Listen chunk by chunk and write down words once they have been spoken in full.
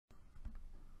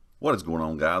What is going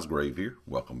on, guys? Grave here.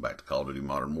 Welcome back to Call of Duty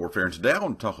Modern Warfare. And today I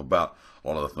want to talk about a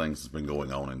lot of the things that's been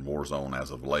going on in Warzone as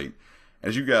of late.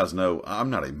 As you guys know, I'm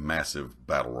not a massive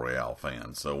Battle Royale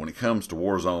fan. So when it comes to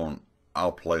Warzone,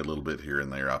 I'll play a little bit here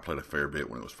and there. I played a fair bit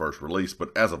when it was first released,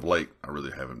 but as of late, I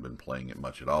really haven't been playing it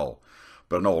much at all.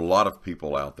 But I know a lot of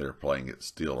people out there playing it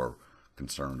still are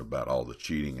concerned about all the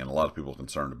cheating, and a lot of people are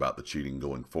concerned about the cheating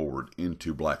going forward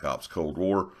into Black Ops Cold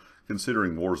War,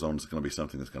 considering Warzone is going to be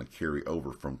something that's going to carry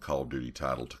over from Call of Duty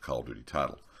title to Call of Duty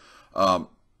title.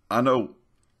 I know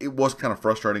it was kind of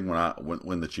frustrating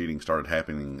when the cheating started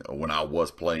happening when I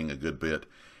was playing a good bit,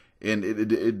 and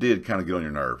it did kind of get on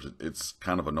your nerves. It's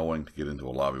kind of annoying to get into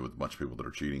a lobby with a bunch of people that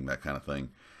are cheating, that kind of thing.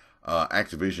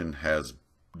 Activision has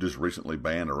just recently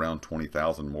banned around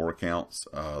 20,000 more accounts.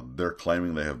 They're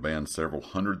claiming they have banned several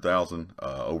 100,000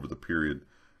 over the period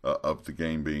of the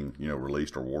game being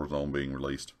released, or Warzone being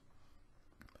released.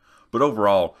 But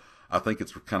overall, I think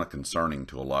it's kind of concerning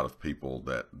to a lot of people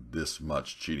that this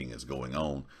much cheating is going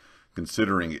on,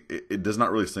 considering it does not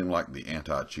really seem like the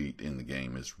anti-cheat in the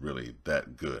game is really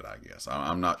that good, I guess.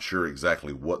 I'm not sure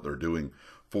exactly what they're doing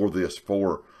for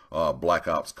Black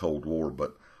Ops Cold War,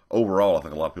 but overall, I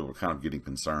think a lot of people are kind of getting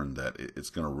concerned that it's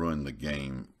going to ruin the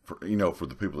game for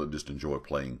the people that just enjoy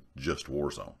playing just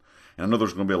Warzone. And I know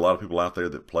there's going to be a lot of people out there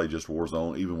that play just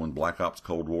Warzone even when Black Ops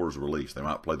Cold War is released. They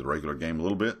might play the regular game a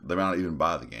little bit. They might not even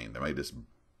buy the game. They may just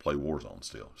play Warzone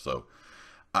still. So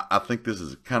I think this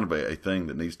is kind of a thing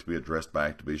that needs to be addressed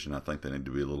by Activision. I think they need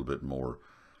to be a little bit more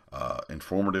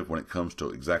informative when it comes to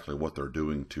exactly what they're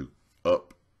doing to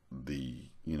up the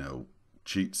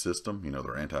cheat system,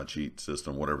 their anti-cheat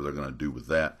system, whatever they're going to do with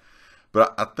that.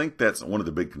 But I think that's one of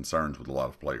the big concerns with a lot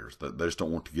of players, that they just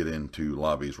don't want to get into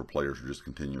lobbies where players are just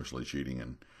continuously cheating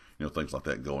and things like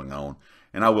that going on.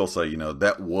 And I will say,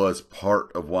 that was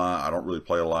part of why I don't really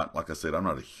play a lot. Like I said, I'm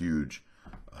not a huge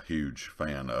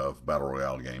fan of Battle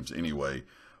Royale games anyway,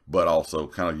 but also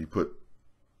kind of you put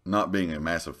not being a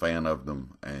massive fan of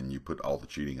them and you put all the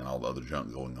cheating and all the other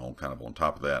junk going on kind of on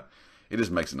top of that, it just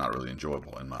makes it not really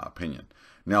enjoyable, in my opinion.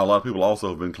 Now, a lot of people also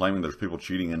have been claiming there's people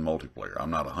cheating in multiplayer. I'm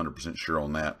not 100% sure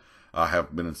on that. I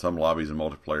have been in some lobbies in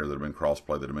multiplayer that have been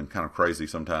crossplay that have been kind of crazy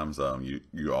sometimes.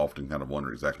 You often kind of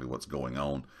wonder exactly what's going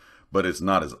on. But it's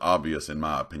not as obvious, in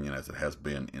my opinion, as it has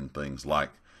been in things like,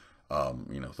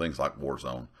 things like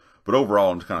Warzone. But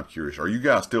overall, I'm just kind of curious. Are you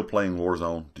guys still playing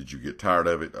Warzone? Did you get tired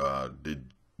of it?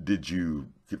 Did you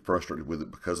get frustrated with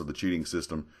it because of the cheating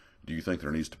system? Do you think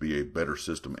there needs to be a better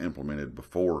system implemented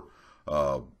before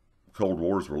Cold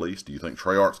War is released? Do you think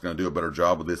Treyarch's going to do a better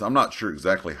job with this? I'm not sure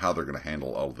exactly how they're going to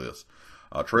handle all of this.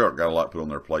 Treyarch got a lot put on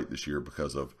their plate this year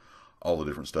because of all the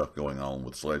different stuff going on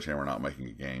with Sledgehammer not making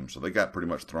a game. So they got pretty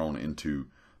much thrown into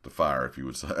the fire, if you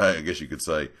would say. I guess you could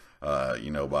say,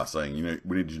 by saying,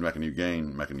 we need you to make a new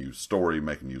game, make a new story,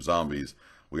 make new zombies.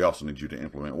 We also need you to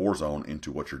implement Warzone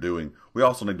into what you're doing. We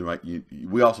also need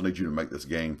you to make this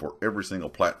game for every single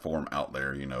platform out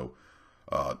there.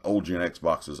 Old gen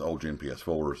Xboxes, old gen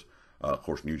PS4s, of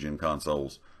course, new gen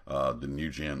consoles, the new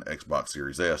gen Xbox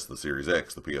Series S, the Series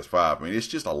X, the PS5. I mean, it's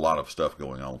just a lot of stuff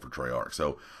going on for Treyarch.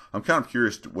 So I'm kind of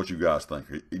curious what you guys think.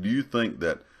 Do you think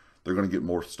that they're going to get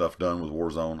more stuff done with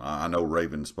Warzone? I know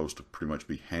Raven's supposed to pretty much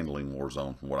be handling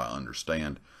Warzone from what I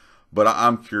understand. But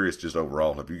I'm curious just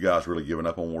overall, have you guys really given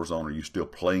up on Warzone? Are you still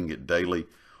playing it daily?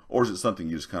 Or is it something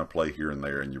you just kind of play here and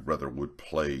there and you rather would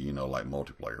play, like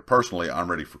multiplayer? Personally, I'm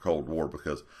ready for Cold War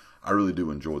because I really do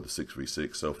enjoy the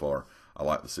 6v6 so far. I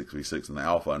like the 6v6 in the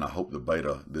alpha, and I hope the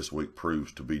beta this week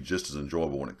proves to be just as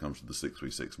enjoyable when it comes to the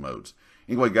 6v6 modes.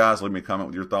 Anyway, guys, leave me a comment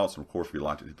with your thoughts. And, of course, if you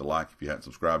liked it, hit the like. If you haven't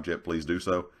subscribed yet, please do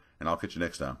so. And I'll catch you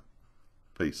next time.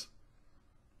 Peace.